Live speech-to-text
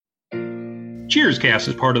Cheerscast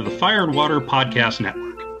is part of the Fire and Water Podcast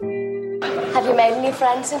Network. Have you made any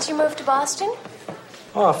friends since you moved to Boston?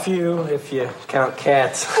 Oh, a few, if you count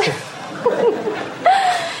cats.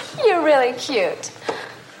 You're really cute.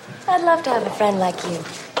 I'd love to have a friend like you.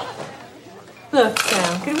 Look,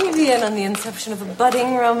 Sam, could we be in on the inception of a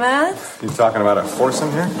budding romance? You talking about a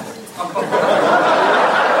foursome here?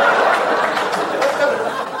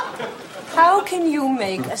 How can you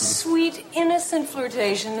make a sweet, innocent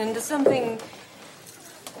flirtation into something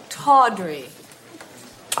tawdry?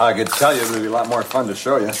 I could tell you it would be a lot more fun to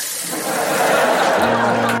show you.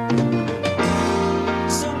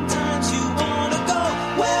 Sometimes you wanna go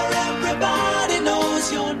where everybody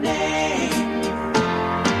knows your name,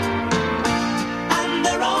 and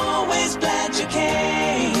they're always glad you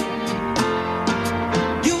came.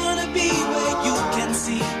 You wanna be where you can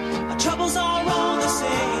see our troubles are all the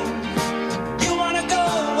same. You wanna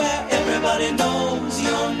go where everybody knows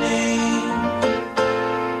your name.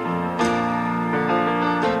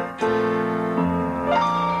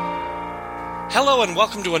 Hello and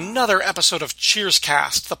welcome to another episode of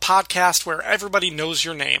Cheerscast, the podcast where everybody knows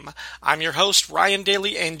your name. I'm your host, Ryan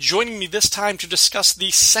Daly, and joining me this time to discuss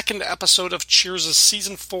the second episode of Cheers'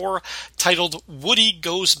 Season 4, titled Woody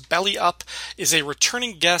Goes Belly Up, is a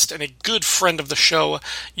returning guest and a good friend of the show.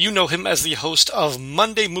 You know him as the host of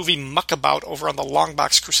Monday Movie Muckabout over on the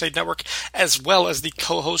Longbox Crusade Network, as well as the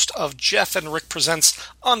co-host of Jeff and Rick Presents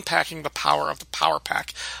Unpacking the Power of the Power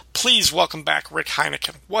Pack. Please welcome back Rick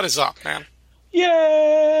Heineken. What is up, man?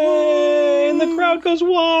 Yay! And the crowd goes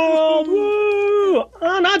wild. Woo!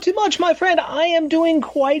 Not too much, my friend. I am doing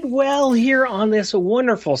quite well here on this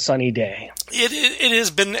wonderful sunny day. It has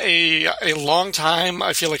been a long time.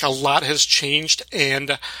 I feel like a lot has changed,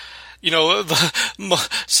 and you know,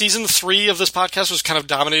 season 3 of this podcast was kind of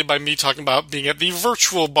dominated by me talking about being at the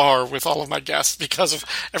virtual bar with all of my guests because of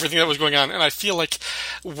everything that was going on. And I feel like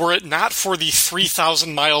were it not for the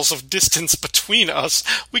 3,000 miles of distance between us,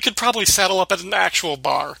 we could probably saddle up at an actual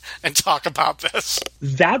bar and talk about this.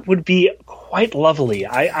 That would be quite lovely.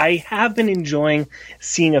 I have been enjoying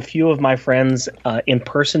seeing a few of my friends in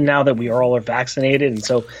person now that we all are vaccinated. And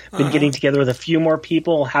so been getting together with a few more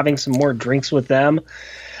people, having some more drinks with them.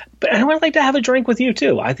 But I would like to have a drink with you,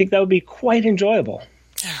 too. I think that would be quite enjoyable.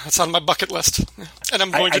 Yeah, that's on my bucket list. And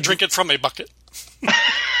I'm going to drink it from a bucket.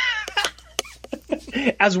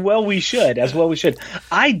 As well we should.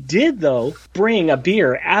 I did, though, bring a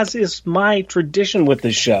beer, as is my tradition with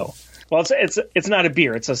this show. Well, it's not a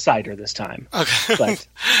beer. It's a cider this time. Okay. But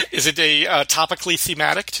is it a topically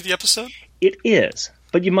thematic to the episode? It is.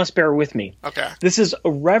 But you must bear with me. Okay. This is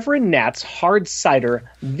Reverend Nat's Hard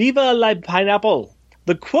Cider, Viva la Pineapple.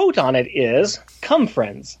 The quote on it is, "Come,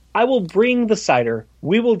 friends, I will bring the cider.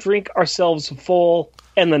 We will drink ourselves full,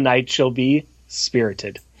 and the night shall be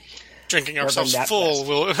spirited." Drinking ourselves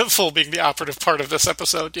full being the operative part of this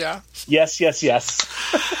episode, yeah. Yes.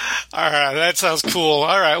 All right, that sounds cool.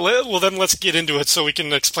 All right, well then let's get into it so we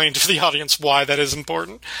can explain to the audience why that is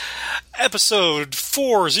important. Episode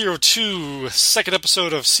 402, second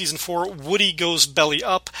episode of Season 4, Woody Goes Belly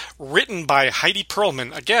Up, written by Heidi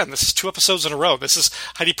Perlman. Again, this is 2 episodes in a row.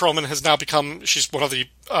 Heidi Perlman has now become, she's one of the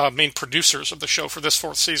main producers of the show for this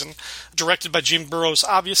 4th season. Directed by Jim Burrows,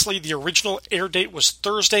 obviously. The original air date was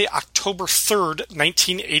Thursday, October 3rd,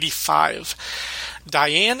 1985.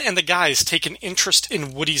 Diane and the guys take an interest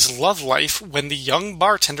in Woody's love life when the young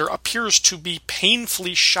bartender appears to be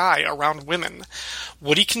painfully shy around women.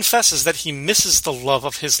 Woody confesses that he misses the love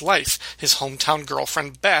of his life, his hometown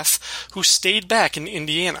girlfriend Beth, who stayed back in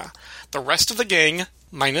Indiana. The rest of the gang,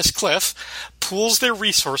 minus Cliff, pools their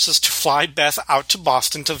resources to fly Beth out to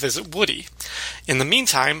Boston to visit Woody. In the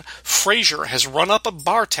meantime, Frasier has run up a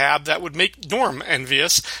bar tab that would make Norm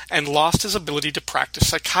envious and lost his ability to practice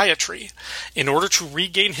psychiatry. In order to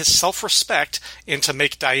regain his self-respect and to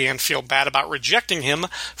make Diane feel bad about rejecting him,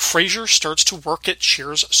 Frasier starts to work at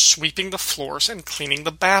Cheers, sweeping the floors and cleaning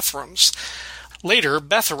the bathrooms. Later,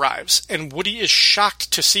 Beth arrives, and Woody is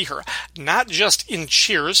shocked to see her, not just in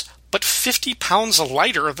Cheers, but 50 pounds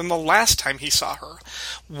lighter than the last time he saw her.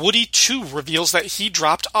 Woody, too, reveals that he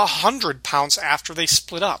dropped 100 pounds after they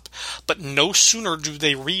split up, but no sooner do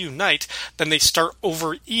they reunite than they start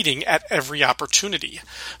overeating at every opportunity.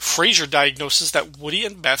 Frasier diagnoses that Woody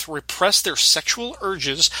and Beth repress their sexual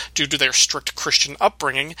urges due to their strict Christian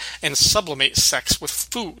upbringing and sublimate sex with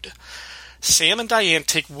food. Sam and Diane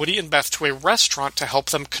take Woody and Beth to a restaurant to help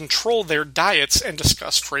them control their diets and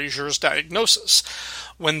discuss Frasier's diagnosis.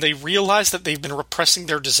 When they realize that they've been repressing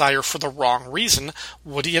their desire for the wrong reason,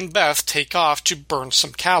 Woody and Beth take off to burn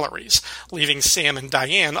some calories, leaving Sam and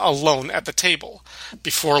Diane alone at the table.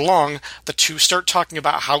 Before long, the two start talking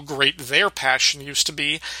about how great their passion used to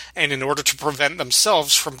be, and in order to prevent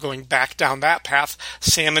themselves from going back down that path,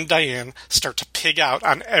 Sam and Diane start to pig out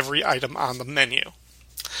on every item on the menu.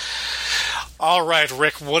 All right,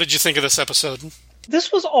 Rick, what did you think of this episode?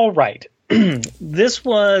 This was all right. This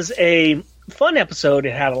was a fun episode.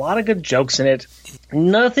 It had a lot of good jokes in it.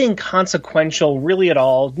 Nothing consequential really at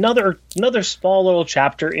all. Another small little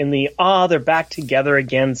chapter in the they're back together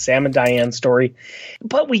again, Sam and Diane story.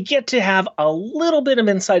 But we get to have a little bit of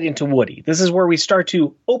insight into Woody. This is where we start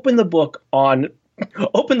to open the book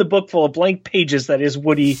full of blank pages that is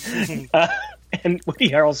Woody and Woody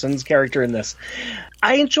Harrelson's character in this.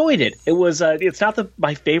 I enjoyed it. It was it's not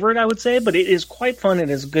my favorite, I would say, but it is quite fun and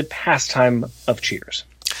is a good pastime of Cheers.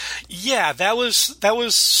 Yeah, that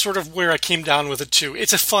was sort of where I came down with it too.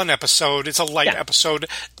 It's a fun episode. It's a light episode,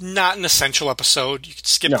 not an essential episode. You could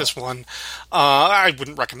skip this one. I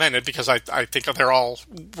wouldn't recommend it because I think they're all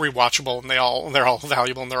rewatchable and they're all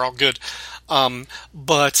valuable and they're all good.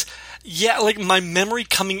 But yeah, like my memory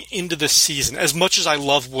coming into this season, as much as I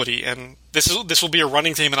love Woody, and this will be a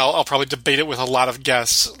running theme, and I'll probably debate it with a lot of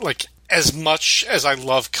guests. Like as much as I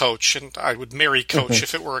love Coach, and I would marry Coach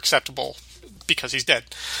if it were acceptable. Because he's dead.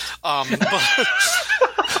 But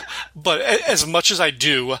as much as I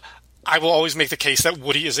do, I will always make the case that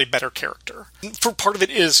Woody is a better character. For part of it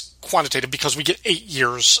is quantitative because we get 8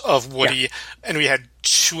 years of Woody and we had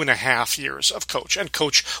 2.5 years of Coach. And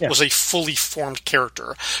Coach was a fully formed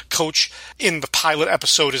character. Coach in the pilot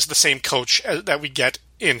episode is the same Coach that we get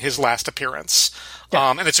in his last appearance.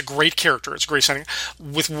 And it's a great character. It's a great setting.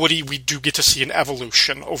 With Woody, we do get to see an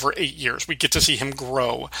evolution over 8 years. We get to see him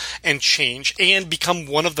grow and change and become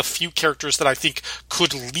one of the few characters that I think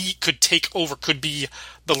could take over, could be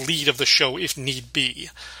the lead of the show if need be.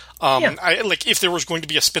 If there was going to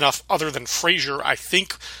be a spinoff other than Frasier, I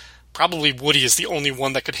think probably Woody is the only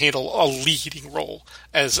one that could handle a leading role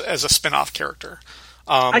as a spinoff character.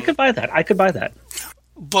 I could buy that.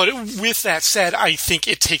 But with that said, I think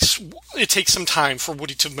it takes some time for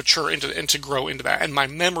Woody to mature and to grow into that. And my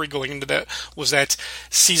memory going into that was that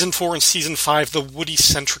Season 4 and Season 5, the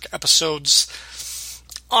Woody-centric episodes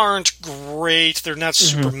aren't great. They're not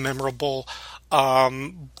super memorable.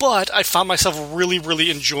 But I found myself really, really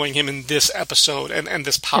enjoying him in this episode and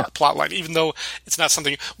this plot line, even though it's not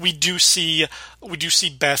something we do see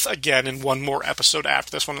Beth again in one more episode after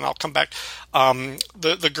this one, and I'll come back.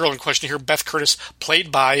 The girl in question here, Beth Curtis, played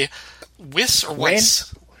by Weiss or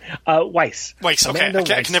Weiss? Weiss. Weiss, okay.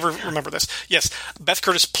 I can never remember this. Yes, Beth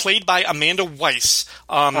Curtis, played by Amanda Weiss.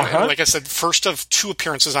 Like I said, first of 2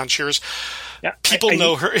 appearances on Cheers. Yeah, People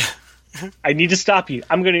know her... I need to stop you.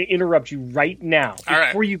 I'm going to interrupt you right now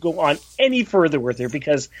before you go on any further with her,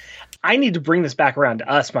 because I need to bring this back around to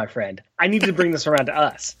us, my friend. I need to bring this around to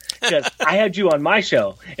us because I had you on my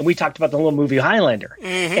show and we talked about the little movie Highlander.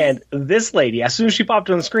 And this lady, as soon as she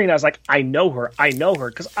popped on the screen, I was like, I know her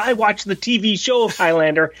because I watched the TV show of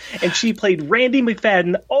Highlander and she played Randy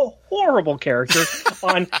McFadden, a horrible character,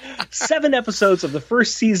 on 7 episodes of the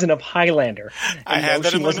first season of Highlander. And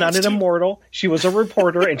she was not an immortal. She was a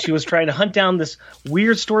reporter and she was trying to hunt down this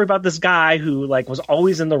weird story about this guy who was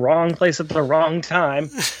always in the wrong place at the wrong time.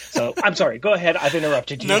 So I'm sorry. Go ahead. I've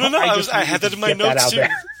interrupted you. No. I had that in my notes too.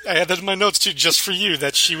 I had that in my notes too, just for you,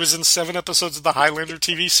 that she was in 7 episodes of the Highlander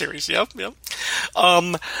TV series. Yep.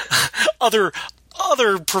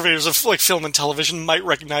 Other purveyors of film and television might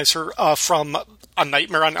recognize her from A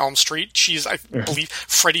Nightmare on Elm Street. She's, I believe,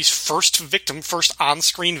 Freddy's first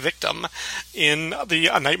on-screen victim in the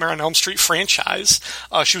A Nightmare on Elm Street franchise.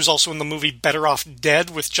 She was also in the movie Better Off Dead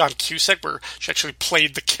with John Cusack, where she actually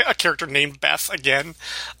played a character named Beth again.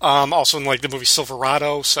 Also in the movie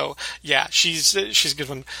Silverado. So yeah, she's a good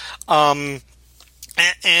one. So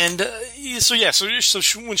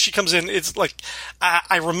when she comes in, it's like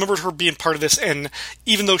I remembered her being part of this, and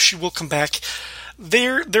even though she will come back,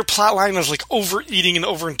 their plot line of overeating and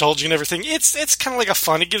overindulging and everything, it's kind of a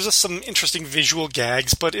fun. It gives us some interesting visual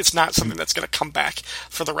gags, but it's not something that's going to come back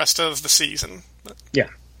for the rest of the season. Yeah.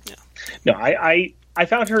 No, I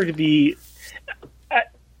found her to be.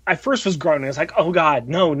 I first was groaning. I was like, oh God,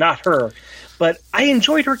 no, not her. But I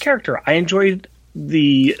enjoyed her character. I enjoyed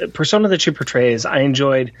the persona that she portrays. I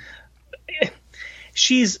enjoyed.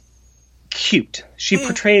 She's cute. She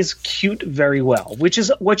portrays cute very well, which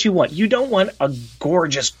is what you want. You don't want a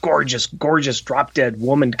gorgeous, gorgeous, gorgeous drop-dead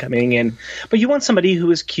woman coming in, but you want somebody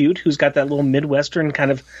who is cute, who's got that little Midwestern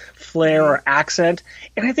kind of flair or accent,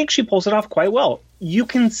 and I think she pulls it off quite well. You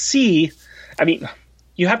can see, I mean,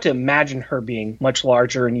 you have to imagine her being much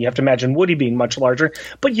larger, and you have to imagine Woody being much larger,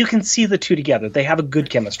 but you can see the two together. They have a good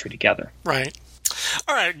chemistry together. Right.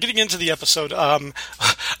 All right, getting into the episode,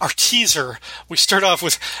 our teaser, we start off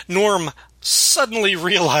with Norm suddenly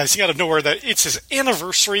realizing out of nowhere that it's his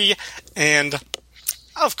anniversary, and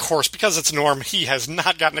of course, because it's Norm, he has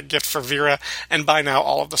not gotten a gift for Vera, and by now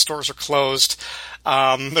all of the stores are closed.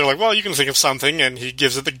 They're like, well, you can think of something, and he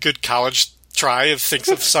gives it the good college try, thinks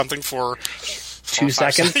of something for 2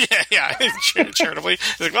 seconds. Yeah, charitably.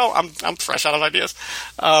 He's like, well, I'm fresh out of ideas.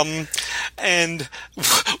 And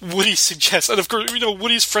Woody suggests, and of course,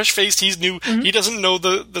 Woody's fresh-faced, he's new, he doesn't know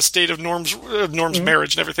the state of Norm's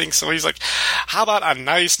marriage and everything, so he's like, how about a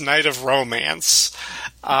nice night of romance?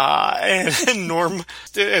 And Norm,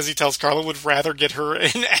 as he tells Carla, would rather get her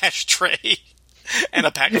an ashtray and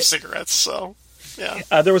a pack of cigarettes, so...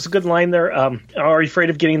 Yeah. There was a good line there. Are you afraid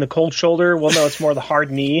of getting the cold shoulder? Well, no, it's more the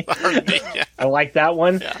hard knee. Hard knee, yeah. I like that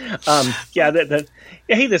one. Yeah.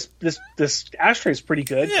 Hey, this ashtray is pretty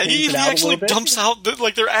good. Yeah, he actually dumps out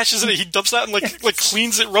their ashes in it. He dumps it out and like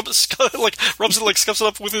cleans it, rubs it, scuffs it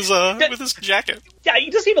up with his jacket. Yeah,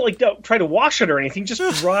 he doesn't even try to wash it or anything. Just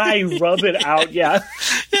dry rub it out. Yeah.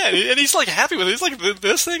 Yeah, and he's happy with it. He's like,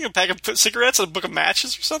 this thing, a pack of cigarettes and a book of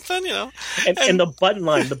matches or something, And the button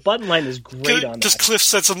line is great on that. Because Cliff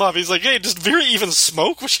sets him up. He's like, hey, does Vera even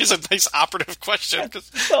smoke? Which is a nice operative question.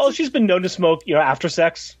 Well, she's been known to smoke, after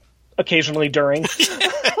sex, occasionally during.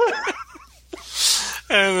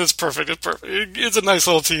 And it's perfect. It's perfect. It's a nice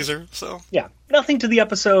little teaser. So yeah, nothing to the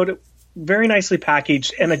episode. Very nicely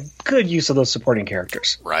packaged and a good use of those supporting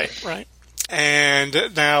characters. Right. And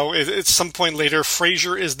now, at some point later,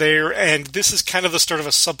 Frasier is there, and this is kind of the start of a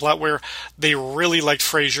subplot where they really liked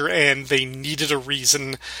Frasier, and they needed a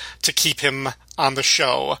reason to keep him on the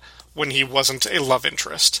show when he wasn't a love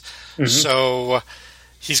interest. Mm-hmm. So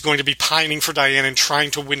he's going to be pining for Diane and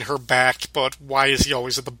trying to win her back, but why is he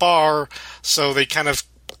always at the bar? So they kind of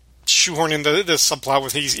shoehorn in this subplot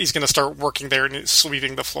with he's going to start working there and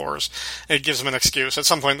sweeping the floors. And it gives him an excuse. At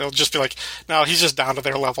some point, they'll just be like, no, he's just down to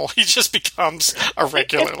their level. He just becomes a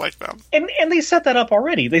regular like them. And they set that up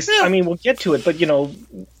already. I mean, we'll get to it, but,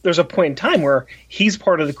 there's a point in time where he's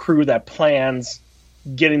part of the crew that plans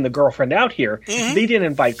getting the girlfriend out here. Mm-hmm. They didn't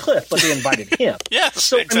invite Cliff, but they invited him. Yes,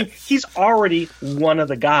 so exactly. I mean, he's already one of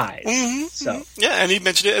the guys. Mm-hmm. So yeah, and he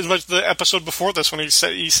mentioned it as much the episode before this when he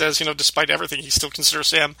says, despite everything, he still considers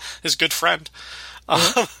Sam his good friend.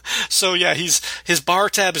 So yeah, his bar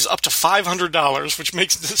tab is up to $500, which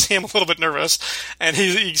makes Sam a little bit nervous. And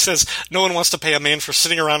he says no one wants to pay a man for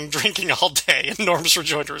sitting around and drinking all day. And Norm's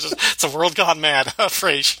rejoinder is, it's a world gone mad,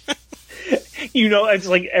 Frasier. It's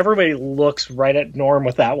like everybody looks right at Norm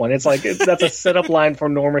with that one. It's like that's a setup line for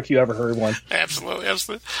Norm if you ever heard one. Absolutely. And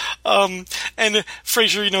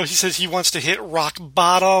Frasier, he says he wants to hit rock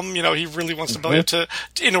bottom. He really wants to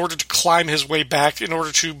in order to climb his way back, in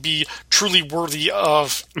order to be truly worthy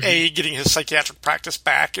of getting his psychiatric practice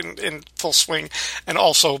back in full swing, and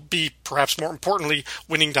also B, perhaps more importantly,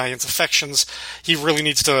 winning Diane's affections. He really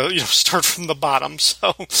needs to start from the bottom.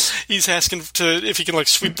 So he's asking if he can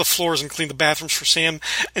sweep the floors and clean the bathrooms for Sam,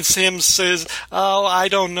 and Sam says, oh, I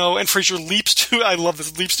don't know, and Frasier leaps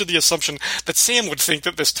to the assumption that Sam would think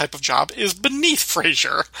that this type of job is beneath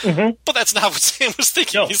Frasier. Mm-hmm. But that's not what Sam was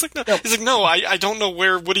thinking. No, he's like, no, I don't know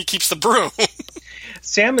where Woody keeps the broom.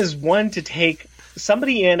 Sam is one to take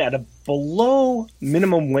somebody in at a below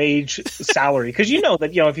minimum wage salary, because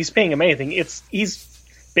that if he's paying him anything, he's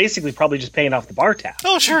basically probably just paying off the bar tab.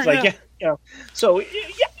 Oh, sure, yeah. So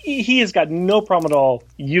yeah, he has got no problem at all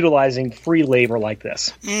utilizing free labor like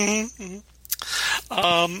this. Mm-hmm.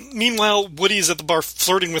 Meanwhile, Woody's at the bar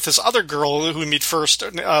flirting with this other girl who we meet first.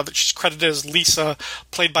 She's credited as Lisa,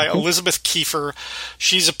 played by Elizabeth Kiefer.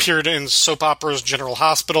 She's appeared in soap operas General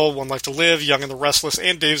Hospital, One Life to Live, Young and the Restless,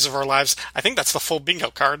 and Days of Our Lives. I think that's the full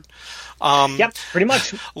bingo card. Yep, pretty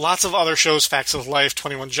much. Lots of other shows, Facts of Life,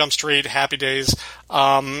 21 Jump Street, Happy Days.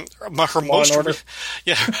 Her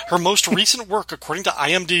most recent work, according to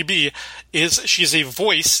IMDb, is she's a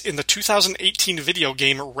voice in the 2018 video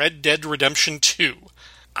game Red Dead Redemption 2.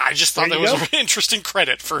 I just thought that was an interesting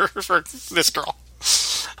credit for this girl.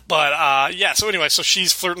 But, so anyway, so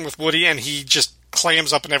she's flirting with Woody, and he just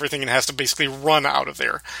clams up and everything and has to basically run out of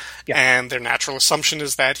there. Yeah. And their natural assumption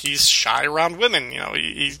is that he's shy around women.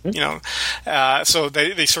 So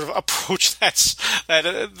they sort of approach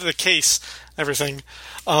the case, everything.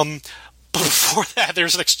 But before that,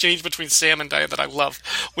 there's an exchange between Sam and Diane that I love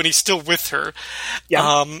when he's still with her.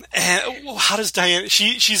 Yeah. And how does Diane?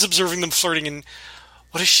 She's observing them flirting, and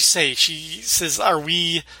what does she say? She says, "Are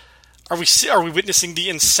we witnessing the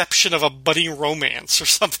inception of a budding romance or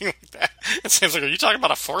something like that?" And Sam's like, "Are you talking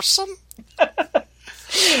about a foursome?"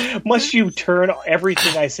 Must you turn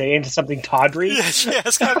everything I say into something tawdry?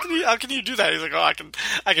 Yes. How can you do that? He's like, "Oh,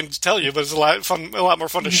 I can tell you, but it's a lot more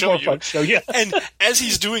fun to show you." And as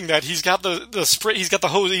he's doing that, he's got the spray. He's got the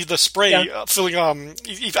hose, the spray filling.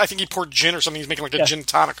 I think he poured gin or something. He's making like a gin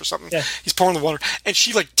tonic or something. Yeah. He's pouring the water, and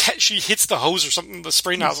she she hits the hose or something, the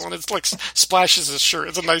spray nozzle, and it's like splashes his shirt.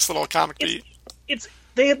 It's a nice little comic beat.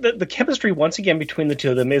 They have the chemistry once again between the two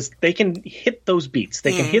of them is they can hit those beats.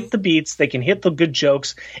 They can hit the beats. They can hit the good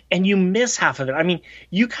jokes, and you miss half of it. I mean,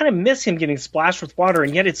 you kind of miss him getting splashed with water,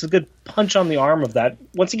 and yet it's a good punch on the arm of that.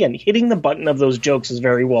 Once again, hitting the button of those jokes is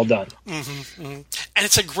very well done. And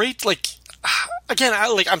it's a great again.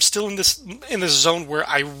 I'm still in this zone where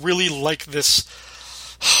I really like this.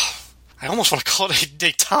 I almost want to call it a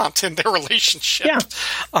détente in their relationship.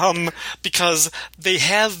 Yeah. Because they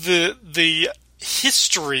have the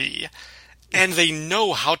history, and they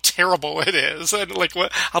know how terrible it is, and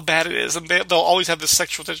how bad it is, and they'll always have this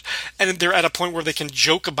sexual tension, and they're at a point where they can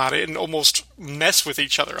joke about it and almost mess with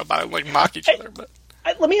each other about it, mock each other. But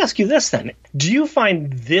let me ask you this then: do you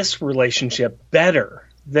find this relationship better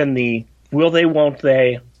than the will they, won't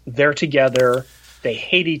they? They're together, they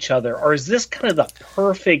hate each other, or is this kind of the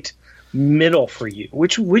perfect middle for you?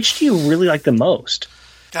 Which do you really like the most?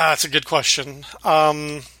 That's a good question.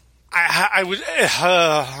 I would,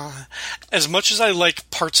 as much as I like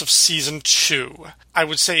parts of Season 2, I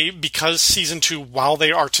would say because Season 2, while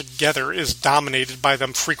they are together, is dominated by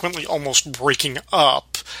them frequently almost breaking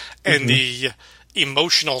up, and the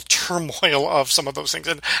emotional turmoil of some of those things.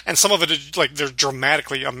 And some of it is, they're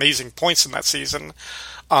dramatically amazing points in that season.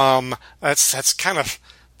 That's kind of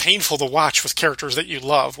painful to watch with characters that you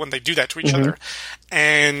love when they do that to each other.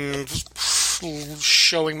 And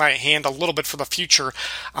showing my hand a little bit for the future,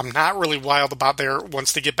 I'm not really wild about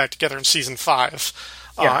once they get back together in Season 5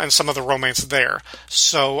 and some of the romance there.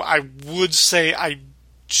 So I would say I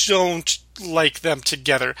don't like them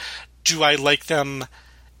together. Do I like them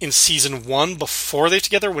in Season 1 before they're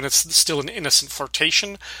together when it's still an innocent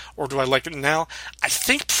flirtation, or do I like it now? I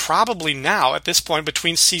think probably now, at this point,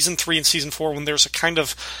 between Season 3 and Season 4, when there's a kind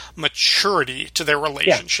of maturity to their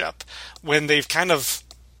relationship, when they've kind of...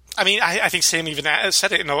 I mean, I think Sam even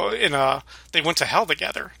said it in a they went to hell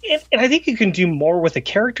together. And I think you can do more with the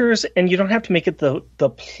characters, and you don't have to make it the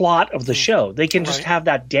plot of the show. They can just have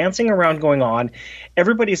that dancing around going on.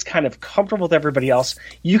 Everybody's kind of comfortable with everybody else.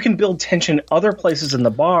 You can build tension other places in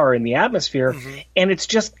the bar, in the atmosphere, and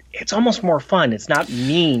it's almost more fun. It's not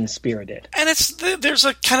mean-spirited. And there's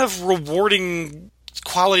a kind of rewarding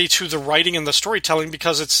quality to the writing and the storytelling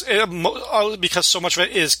because because so much of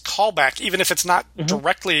it is callback, even if it's not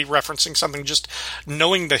directly referencing something. Just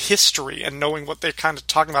knowing the history and knowing what they're kind of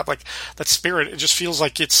talking about, like that spirit, it just feels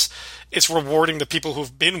like it's rewarding the people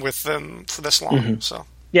who've been with them for this long. So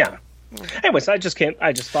yeah. Anyways, I just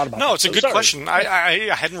thought about it. No, it's a good question.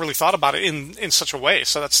 I hadn't really thought about it in such a way,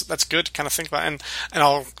 so that's good to kind of think about, and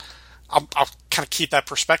I'll kind of keep that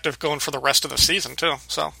perspective going for the rest of the season too.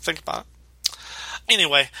 So think about it.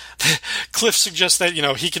 Anyway, Cliff suggests that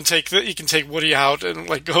he can take Woody out and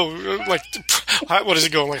go what is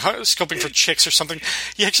it going scoping for chicks or something.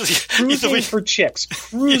 He actually cruising for chicks,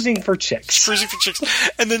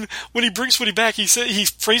 and then when he brings Woody back, he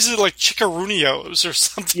phrases it like chickaroonios or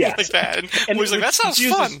something like that. And Woody's like, that sounds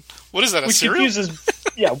fun. What is that? A cereal? Confuses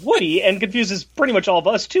Woody and confuses pretty much all of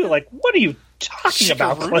us too. Like, what are you talking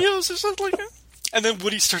about? Chickaroonios or something like that. And then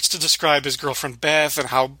Woody starts to describe his girlfriend Beth and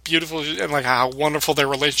how beautiful and how wonderful their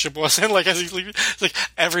relationship was. And as he's leaving, it's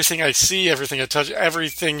everything I see, everything I touch,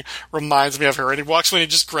 everything reminds me of her. And he walks away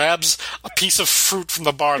and he just grabs a piece of fruit from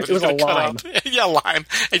the bar that he's going to cut out. Yeah, lime.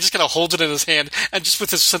 And he just kind of holds it in his hand, and just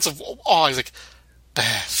with his sense of awe, he's like,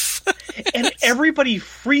 Beth. And everybody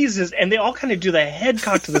freezes, and they all kind of do the head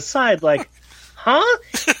cock to the side, like, huh?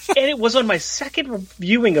 And it was on my second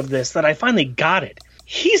viewing of this that I finally got it.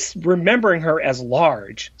 He's remembering her as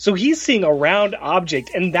large. So he's seeing a round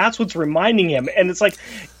object, and that's what's reminding him. And it's like,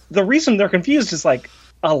 the reason they're confused is like,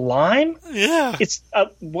 a lime? Yeah. It's a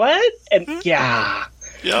what? And yeah.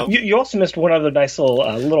 Yep. You also missed one other nice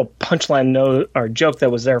little punchline note or joke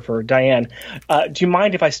that was there for Diane. Do you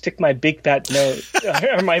mind if I stick my big fat nose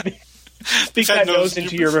or my big fat nose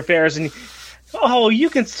into your affairs? And you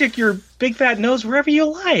can stick your big fat nose wherever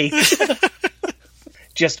you like.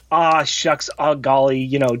 Just shucks, golly,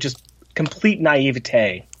 just complete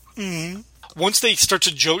naivete. Mm-hmm. once they start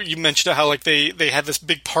to joke, you mentioned how like they had this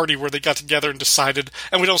big party where they got together and decided,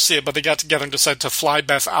 and we don't see it, but they got together and decided to fly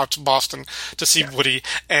Beth out to Boston to see Woody,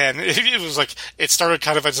 and it was like, it started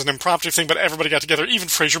kind of as an impromptu thing, but everybody got together, even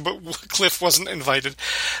Frasier, but Cliff wasn't invited.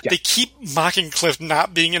 They keep mocking Cliff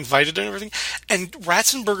not being invited and everything, and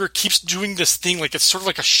Ratzenberger keeps doing this thing, like it's sort of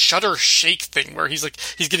like a shudder shake thing, where he's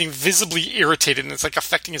getting visibly irritated, and it's like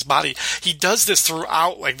affecting his body. He does this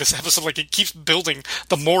throughout, like this episode, like it keeps building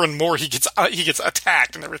the more and more he gets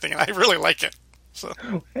attacked and everything, and I really like it. So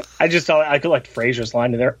I just thought I could like Frasier's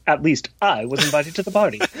line in there. At least I was invited to the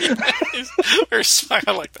party. Very smart.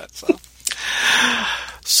 I like that.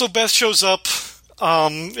 So Beth shows up.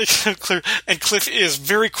 And Cliff is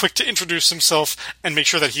very quick to introduce himself and make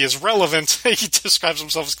sure that he is relevant. He describes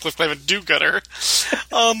himself as Cliff Clavin do-gooder.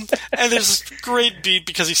 And there's this great beat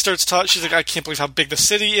because he starts talking. She's like, I can't believe how big the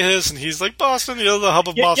city is. And he's like, Boston, the hub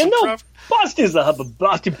of Boston proper. Boston is the hub of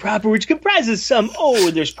Boston proper, which comprises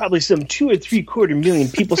there's probably some 2 3/4 million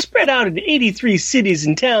people spread out in 83 cities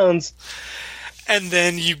and towns. And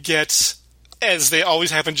then you get, as they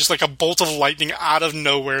always happen, just like a bolt of lightning out of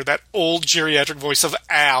nowhere, that old geriatric voice of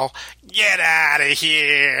Al. Get out of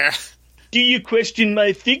here. Do you question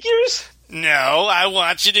my figures? No, I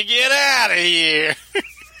want you to get out of here.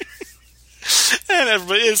 And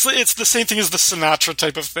everybody, it's the same thing as the Sinatra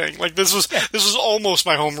type of thing. Like this was almost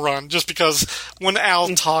my home run, just because when Al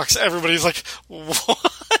talks, everybody's like,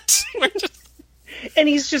 what? And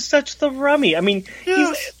he's just such the rummy. I mean,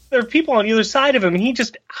 there are people on either side of him, and he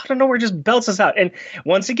just, out of nowhere, just belts us out. And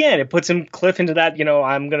once again, it puts Cliff into that,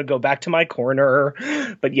 I'm going to go back to my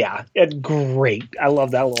corner. But yeah, it's great. I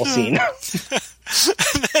love that little scene.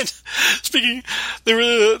 And then, speaking,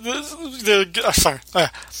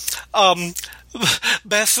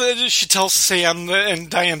 Beth, she tells Sam and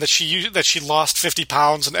Diane that she lost 50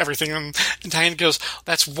 pounds and everything, and Diane goes,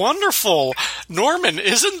 "That's wonderful, Norman.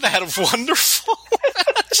 Isn't that wonderful?"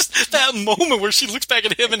 Just that moment where she looks back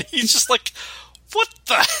at him and he's just like, "What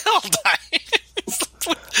the hell, Diane?"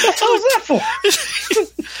 What the hell is that for?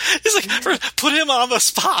 He's like, put him on the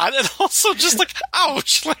spot, and also just like,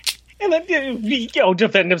 ouch, like. And then,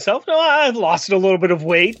 defend himself. No, I lost a little bit of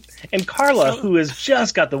weight. And Carla, who has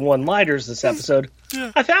just got the one-liners this episode,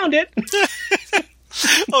 I found it.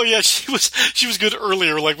 Oh yeah, she was good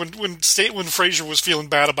earlier. Like when Frasier was feeling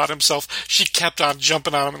bad about himself, she kept on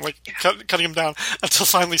jumping on him and like cutting him down until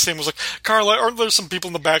finally Sam was like, "Carla, aren't there some people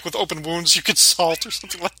in the back with open wounds you could salt or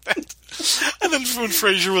something like that?" And then when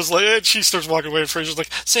Frasier was like, and she starts walking away, and Frasier's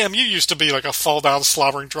like, "Sam, you used to be like a fall down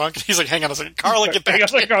slobbering drunk." And he's like, "Hang on a second, Carla, get back."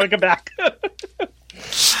 Carla, get back.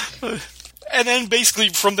 And then basically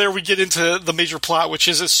from there we get into the major plot, which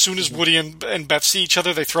is as soon as Woody and Beth see each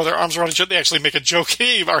other, they throw their arms around each other. They actually make a joke,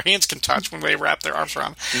 "Hey, our hands can touch," when they wrap their arms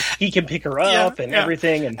around. He can pick her up and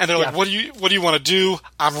everything. And they're like, what do you want to do?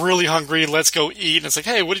 I'm really hungry. Let's go eat. And it's like,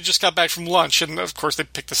 hey, Woody just got back from lunch. And of course they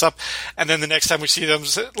pick this up. And then the next time we see them,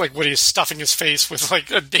 like Woody is stuffing his face with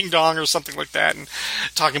like a ding dong or something like that and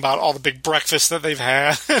talking about all the big breakfasts that they've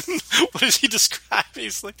had. What does he describe?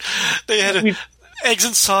 He's like, they had eggs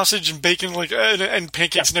and sausage and bacon, like and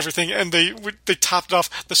pancakes and everything, and they topped it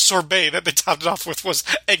off. The sorbet that they topped it off with was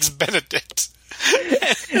eggs Benedict.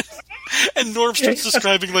 And Norm starts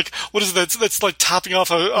describing like, what is that? That's like topping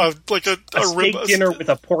off a steak dinner with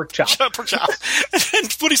a pork chop. Pork chop.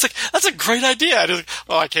 And Woody's like, "That's a great idea." And he's like,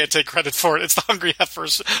 "Oh, I can't take credit for it. It's the Hungry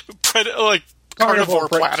Heifer's carnivore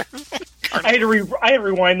platter." I had to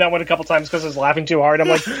rewind that one a couple times because I was laughing too hard. I'm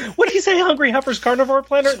like, what did he say? Hungry Heifer's carnivore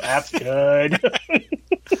platter? That's good.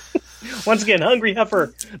 Once again, the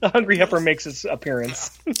Hungry Heifer makes its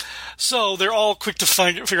appearance. So they're all quick to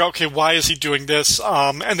figure out, okay, why is he doing this?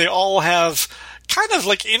 And they all have kind of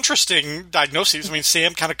like interesting diagnoses. I mean,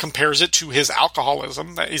 Sam kind of compares it to his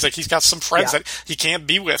alcoholism. He's like, he's got some friends that he can't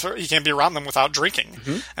be with, or he can't be around them without drinking.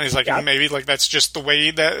 Mm-hmm. And he's like, maybe like that's just the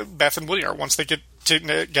way that Beth and Woody are. Once they get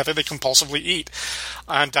together, they compulsively eat.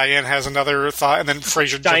 And Diane has another thought, and then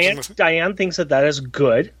Frasier jumps in with... Diane thinks that is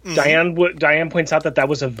good. Mm-hmm. Diane points out that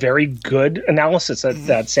was a very good analysis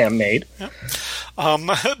that Sam made. Yeah. And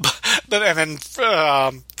then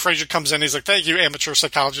Frasier comes in. He's like, "Thank you, amateur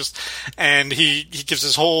psychologist," and he gives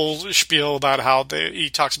his whole spiel about how he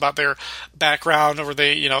talks about their background, or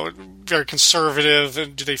they very conservative,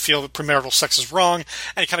 and do they feel that premarital sex is wrong?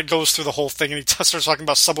 And he kind of goes through the whole thing, and he starts talking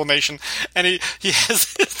about sublimation, and he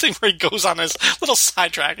has this thing where he goes on his little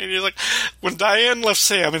sidetrack, and he's like, when Diane left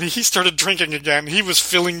Sam and he started drinking again, he was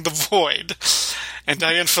filling the void, and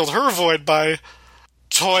Diane filled her void by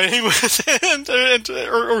toying with it,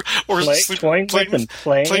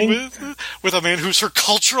 playing with a man who's her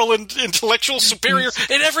cultural and intellectual superior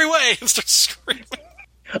in every way, and starts screaming.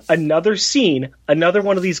 another scene, another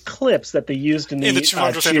one of these clips that they used in the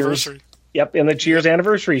 200th Cheers. anniversary. Yep, in the Cheers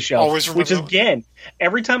anniversary show. Always remember which is, that. again,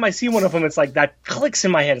 every time I see one of them, it's like that clicks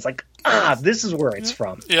in my head. It's like, this is where it's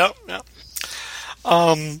from. Yep.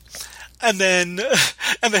 And then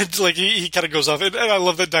like he kind of goes off, and I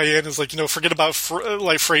love that Diane is like, forget about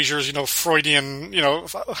like Frasier's, Freudian,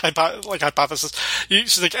 hypothesis.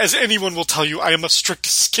 She's like, as anyone will tell you, I am a strict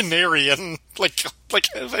Skinnerian, like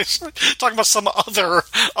talking about some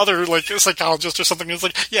other like psychologist or something. It's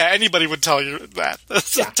like, yeah, anybody would tell you that.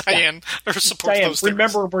 Diane or support Diane, those.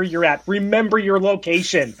 Remember where you're at. Remember your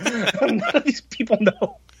location. None of these people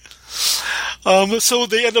know. So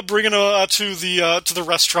they end up bringing her to the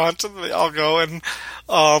restaurant. They all go, and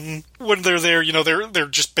when they're there, they're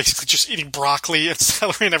just basically just eating broccoli and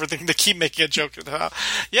celery and everything. They keep making a joke.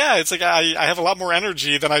 Yeah, it's like I have a lot more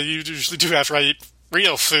energy than I usually do after I eat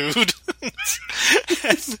real food.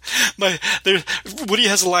 And Woody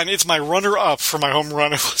has a line, it's my runner-up for my home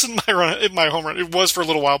run. It wasn't my home run. It was for a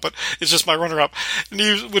little while, but it's just my runner-up. And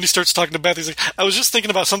when he starts talking to Beth, he's like, I was just thinking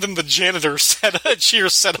about something the janitor said,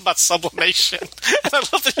 Cheers said about sublimation. And I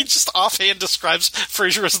love that he just offhand describes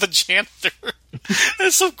Frasier as the janitor. And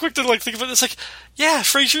it's so quick to think about it. It's like, yeah,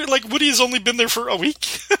 Frasier, Woody has only been there for a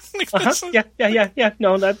week. Yeah.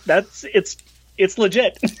 No, it's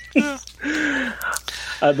legit.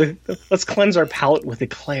 Let's cleanse our palate with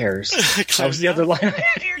eclairs. That was the other line I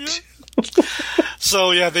had here too.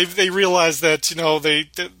 So yeah, they realized that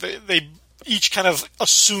they each kind of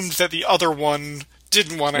assumed that the other one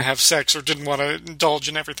didn't want to have sex or didn't want to indulge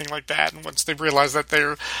in everything like that. And once they realize that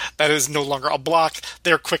that is no longer a block,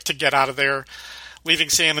 they're quick to get out of there, leaving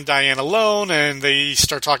Sam and Diane alone. And they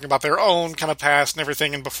start talking about their own kind of past and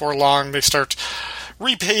everything. And before long, they start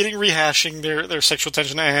rehashing their sexual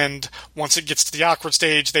tension, and once it gets to the awkward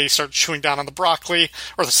stage, they start chewing down on the broccoli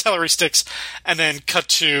or the celery sticks, and then cut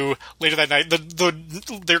to later that night.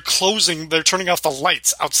 They're turning off the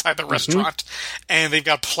lights outside the restaurant, and they've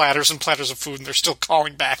got platters and platters of food, and they're still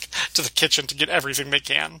calling back to the kitchen to get everything they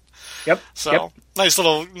can. Yep. So nice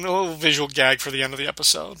little visual gag for the end of the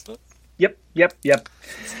episode. But. Yep.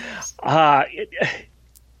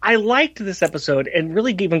 I liked this episode, and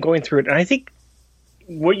really even going through it, and I think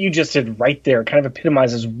what you just did right there kind of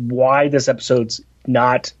epitomizes why this episode's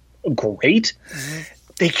not great. Mm-hmm.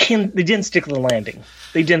 They didn't stick to the landing.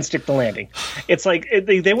 It's like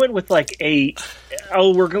they went with like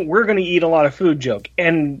we're going to eat a lot of food joke,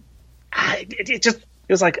 and it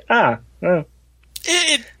was like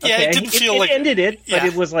It didn't feel like... It ended it, but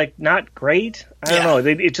it was, not great. I don't know.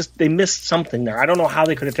 They missed something there. I don't know how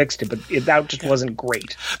they could have fixed it, but that just wasn't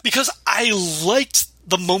great. Because I liked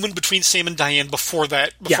the moment between Sam and Diane before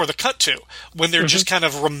the cut to, when they're just kind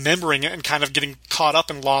of remembering it and kind of getting caught up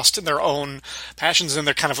and lost in their own passions, and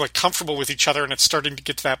they're kind of comfortable with each other, and it's starting to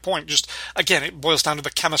get to that point. Just, again, it boils down to the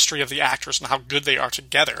chemistry of the actors and how good they are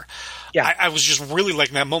together. Yeah. I was just really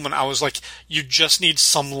liking that moment. I was like, you just need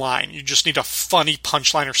some line. You just need a funny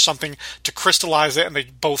punchline or something to crystallize it, and they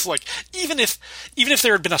both, even if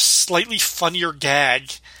there had been a slightly funnier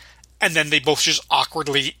gag, and then they both just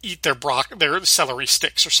awkwardly eat their celery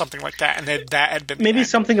sticks or something like that, and that had been maybe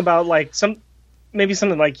something about something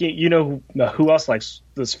like who else likes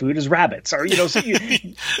this food is rabbits, or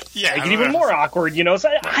even more awkward, So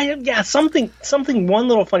something one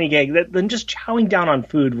little funny gag that then just chowing down on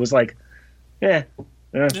food was like,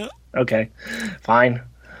 okay, fine.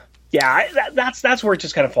 Yeah, that's where it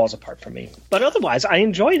just kind of falls apart for me. But otherwise, I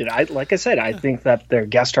enjoyed it. Like I said, I think that their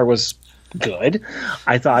guest star was good.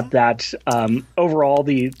 I thought that overall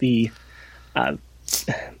the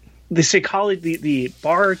psychology, the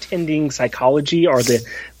bartending psychology, or the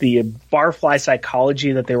barfly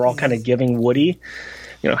psychology that they were all kind of giving Woody,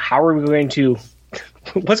 how are we going to,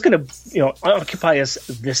 what's going to occupy us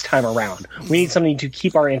this time around? We need something to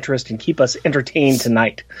keep our interest and keep us entertained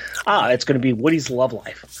tonight. It's going to be Woody's love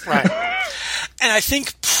life, right? And I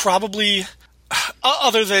think probably,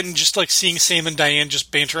 other than just seeing Sam and Diane just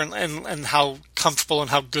banter and how comfortable and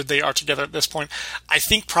how good they are together at this point, I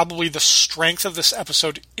think probably the strength of this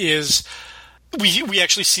episode is we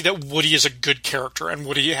actually see that Woody is a good character, and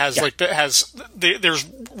Woody has there's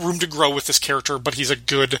room to grow with this character, but he's a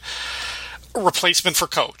good replacement for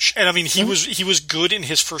Coach. And I mean, he was good in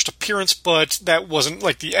his first appearance, but that wasn't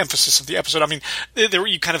the emphasis of the episode. I mean,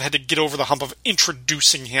 you kind of had to get over the hump of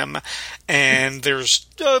introducing him, and there's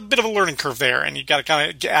a bit of a learning curve there, and you got to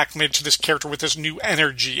kind of get acclimated to this character with this new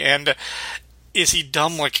energy. And is he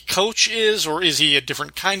dumb like Coach is, or is he a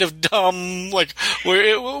different kind of dumb?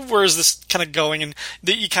 Where is this kind of going? And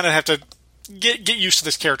you kind of have to get used to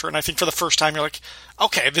this character. And I think for the first time, you're like,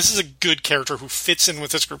 okay, this is a good character who fits in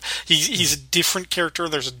with this group. He's a different character.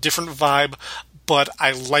 There's a different vibe, but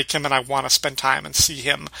I like him and I want to spend time and see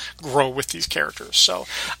him grow with these characters. So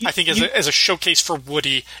I think as a showcase for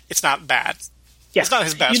Woody, it's not bad. Yeah. It's not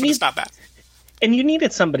his best, but it's not bad. And you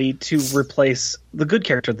needed somebody to replace the good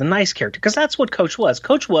character, the nice character, because that's what Coach was.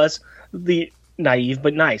 Coach was the naive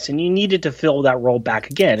but nice, and you needed to fill that role back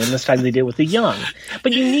again, and this time they did with the young.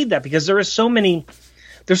 But you need that because there's so many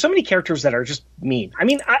characters that are just mean. I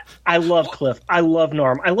mean, I love Cliff, I love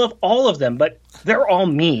Norm, I love all of them, but they're all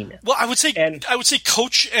mean. Well, I would say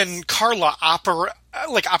Coach and Carla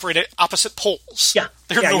operate at opposite poles. Yeah,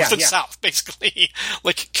 they're north and south, basically.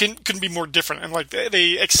 Like, couldn't be more different, and like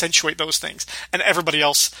they accentuate those things, and everybody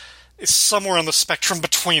else is somewhere on the spectrum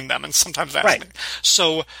between them, and sometimes that's right.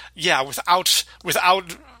 So yeah, without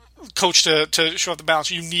Coach to show up the balance,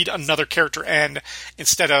 you need another character, and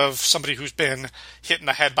instead of somebody who's been hit in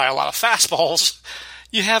the head by a lot of fastballs,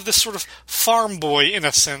 you have this sort of farm boy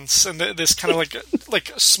innocence, and this kind of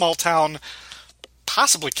like small town,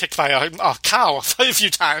 possibly kicked by a cow a few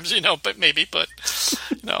times, but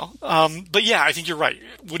yeah, I think you're right.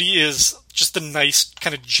 Woody is just the nice,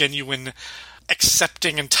 kind of genuine,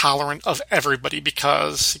 accepting and tolerant of everybody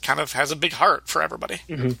because he kind of has a big heart for everybody.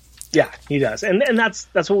 Mm-hmm. Yeah, he does, and that's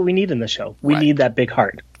what we need in the show. We need that big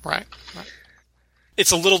heart. Right.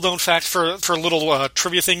 It's a little known fact for a little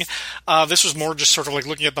trivia thing. This was more just sort of like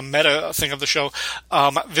looking at the meta thing of the show.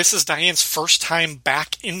 This is Diane's first time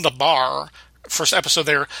back in the bar. First episode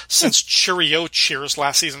there since Cheerio Cheers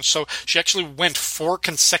last season. So she actually went 4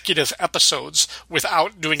 consecutive episodes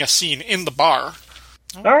without doing a scene in the bar.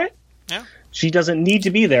 All right. Yeah. She doesn't need to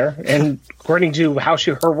be there, and according to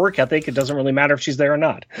her work ethic, it doesn't really matter if she's there or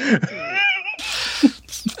not.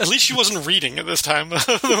 At least she wasn't reading at this time.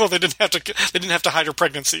 Well, they didn't have to hide her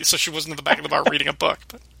pregnancy, so she wasn't in the back of the bar reading a book.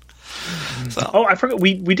 But, so. Oh, I forgot.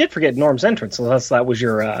 We did forget Norm's entrance, unless that was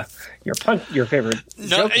your favorite.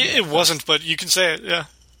 No, it wasn't, but you can say it. Yeah.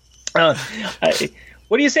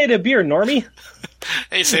 What do you say to beer, Normie?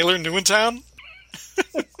 Hey, sailor, new in town.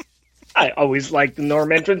 I always like the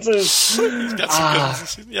Norm entrances. He's got some good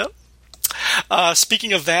ones. Yep.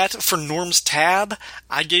 Speaking of that, for Norm's tab,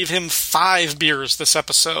 I gave him 5 beers this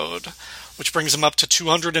episode, which brings him up to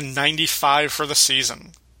 295 for the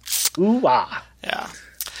season. Ooh-ah. Yeah.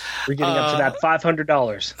 We're getting up to that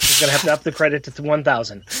 $500. He's going to have to up the credit to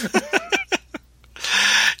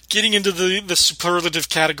 $1,000. Getting into the superlative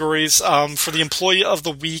categories, for the Employee of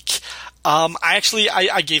the Week,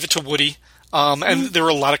 I gave it to Woody. And there were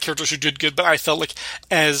a lot of characters who did good, but I felt like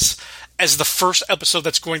as the first episode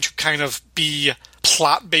that's going to kind of be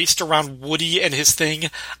plot based around Woody and his thing,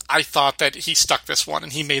 I thought that he stuck this one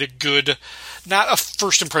and he made a good, not a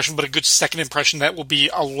first impression, but a good second impression that will be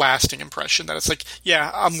a lasting impression. That it's like,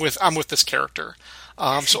 yeah, I'm with this character.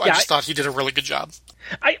 I just thought he did a really good job.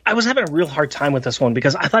 I was having a real hard time with this one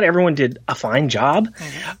because I thought everyone did a fine job.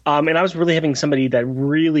 Mm-hmm. And I was really having somebody that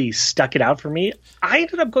really stuck it out for me. I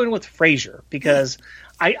ended up going with Frasier because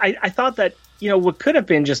I thought that, what could have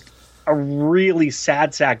been just a really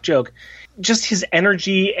sad sack joke, just his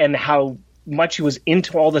energy and how much he was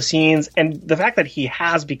into all the scenes and the fact that he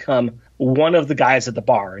has become one of the guys at the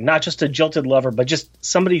bar, not just a jilted lover, but just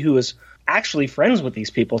somebody who is actually friends with these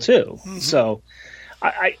people too. Mm-hmm. So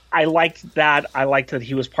I liked that. I liked that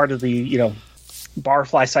he was part of the,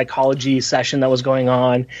 barfly psychology session that was going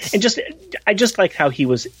on. And I just liked how he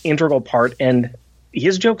was integral part and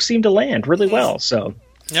his jokes seemed to land really well. So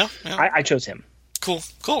yeah. I chose him. Cool.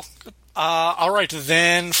 All right,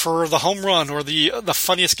 then for the home run or the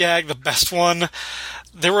funniest gag, the best one,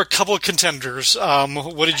 there were a couple of contenders.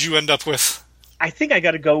 What did you end up with? I think I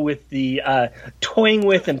got to go with the toying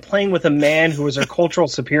with and playing with a man who was our cultural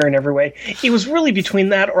superior in every way. It was really between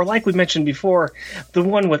that, or like we mentioned before, the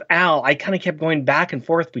one with Al. I kind of kept going back and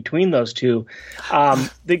forth between those two.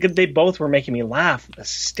 They both were making me laugh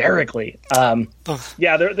hysterically.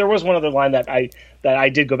 Yeah, there was one other line that I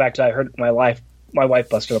did go back to. I heard my wife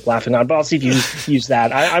busted up laughing on, but I'll see if you use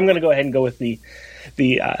that. I'm going to go ahead and go with the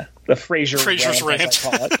Frasier's rant.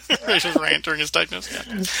 Frasier's rant during his diagnosis.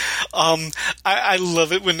 Yeah. I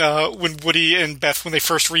love it when Woody and Beth, when they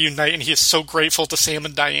first reunite, and he is so grateful to Sam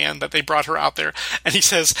and Diane that they brought her out there. And he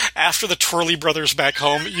says, after the Twirly brothers back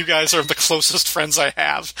home, you guys are the closest friends I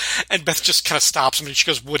have. And Beth just kind of stops him and she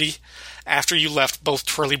goes, Woody, after you left, both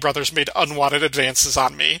Twirly brothers made unwanted advances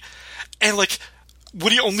on me. And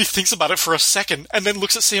Woody only thinks about it for a second and then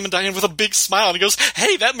looks at Sam and Diane with a big smile and he goes,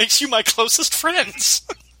 hey, that makes you my closest friends.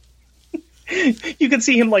 You can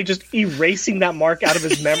see him just erasing that mark out of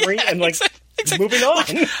his memory and Exactly. Moving on.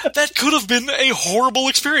 That could have been a horrible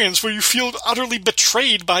experience where you feel utterly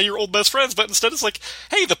betrayed by your old best friends, but instead it's like,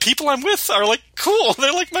 hey, the people I'm with are like cool.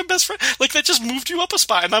 They're like my best friend. Like, that just moved you up a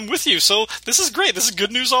spot, and I'm with you. So this is great. This is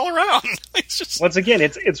good news all around. It's just... Once again,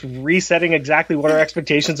 it's resetting exactly what our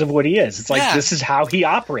expectations of what he is. It's like, this is how he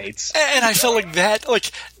operates. And I felt like that,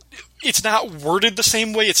 like, it's not worded the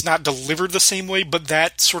same way, it's not delivered the same way, but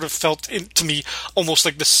that sort of felt, to me, almost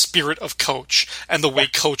like the spirit of Coach, and the way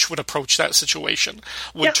Coach would approach that situation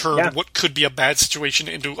would turn what could be a bad situation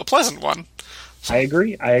into a pleasant one. I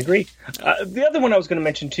agree. The other one I was going to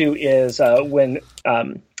mention, too, is when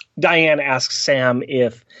Diane asks Sam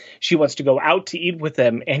if she wants to go out to eat with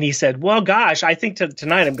them, and he said, well, gosh, I think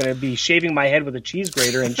tonight I'm going to be shaving my head with a cheese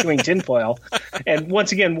grater and chewing tinfoil. And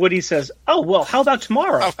once again, Woody says, oh, well, how about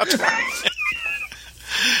tomorrow?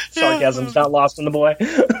 Sarcasm's not lost on the boy.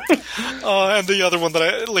 And the other one that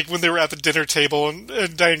I like, when they were at the dinner table,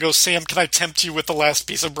 and Diane goes, Sam, can I tempt you with the last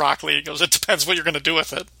piece of broccoli? He goes, it depends what you're going to do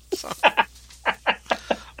with it. So.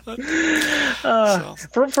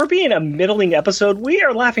 For being a middling episode, we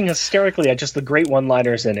are laughing hysterically at just the great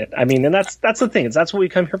one-liners in it. I mean, and that's the thing. That's what we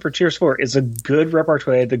come here for Cheers for, is a good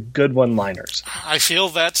repertoire, the good one-liners. I feel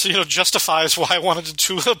that justifies why I wanted to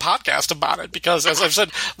do a podcast about it, because as I've said,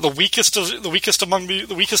 the weakest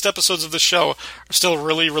episodes of the show are still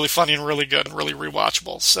really, really funny and really good and really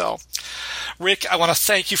rewatchable. So, Rick, I want to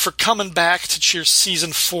thank you for coming back to Cheers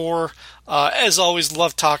Season 4. As always,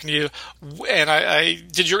 love talking to you. And I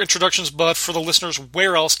did your introductions, but for the listeners,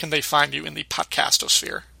 where else can they find you in the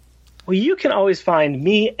podcastosphere? Well, you can always find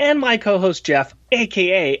me and my co-host Jeff,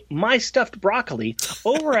 a.k.a. My Stuffed Broccoli,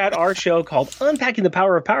 over at our show called Unpacking the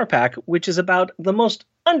Power of Power Pack, which is about the most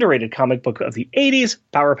underrated comic book of the 80s,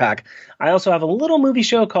 Power Pack. I also have a little movie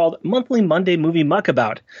show called Monthly Monday Movie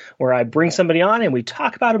Muckabout, where I bring somebody on and we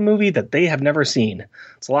talk about a movie that they have never seen.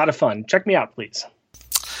 It's a lot of fun. Check me out, please.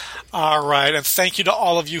 All right, and thank you to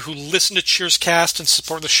all of you who listen to Cheerscast and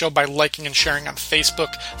support the show by liking and sharing on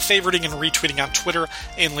Facebook, favoriting and retweeting on Twitter,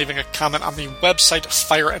 and leaving a comment on the website,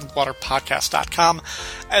 fireandwaterpodcast.com.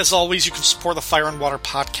 As always, you can support the Fire and Water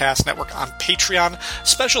Podcast Network on Patreon.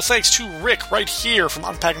 Special thanks to Rick right here from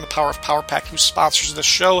Unpacking the Power of Power Pack, who sponsors the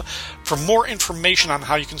show. For more information on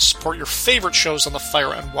how you can support your favorite shows on the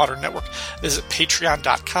Fire and Water Network, visit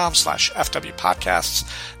patreon.com/FWPodcasts.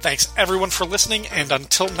 Thanks everyone for listening, and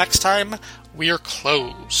until next time, we are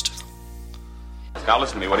closed. Now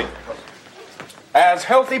listen to me, Woody. As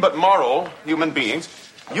healthy but moral human beings,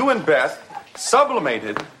 you and Beth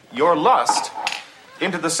sublimated your lust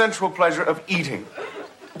into the sensual pleasure of eating.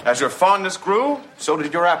 As your fondness grew, so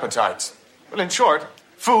did your appetites. Well, in short,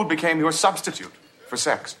 food became your substitute for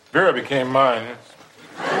sex. Vera became mine.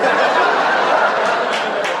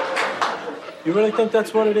 You really think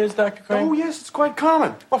that's what it is, Dr. Crane? Oh, yes, it's quite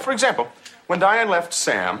common. Well, for example, when Diane left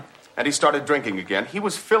Sam and he started drinking again, he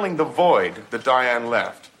was filling the void that Diane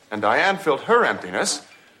left. And Diane filled her emptiness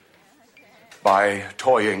by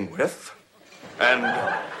toying with and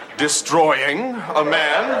destroying a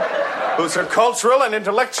man who's her cultural and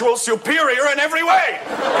intellectual superior in every way.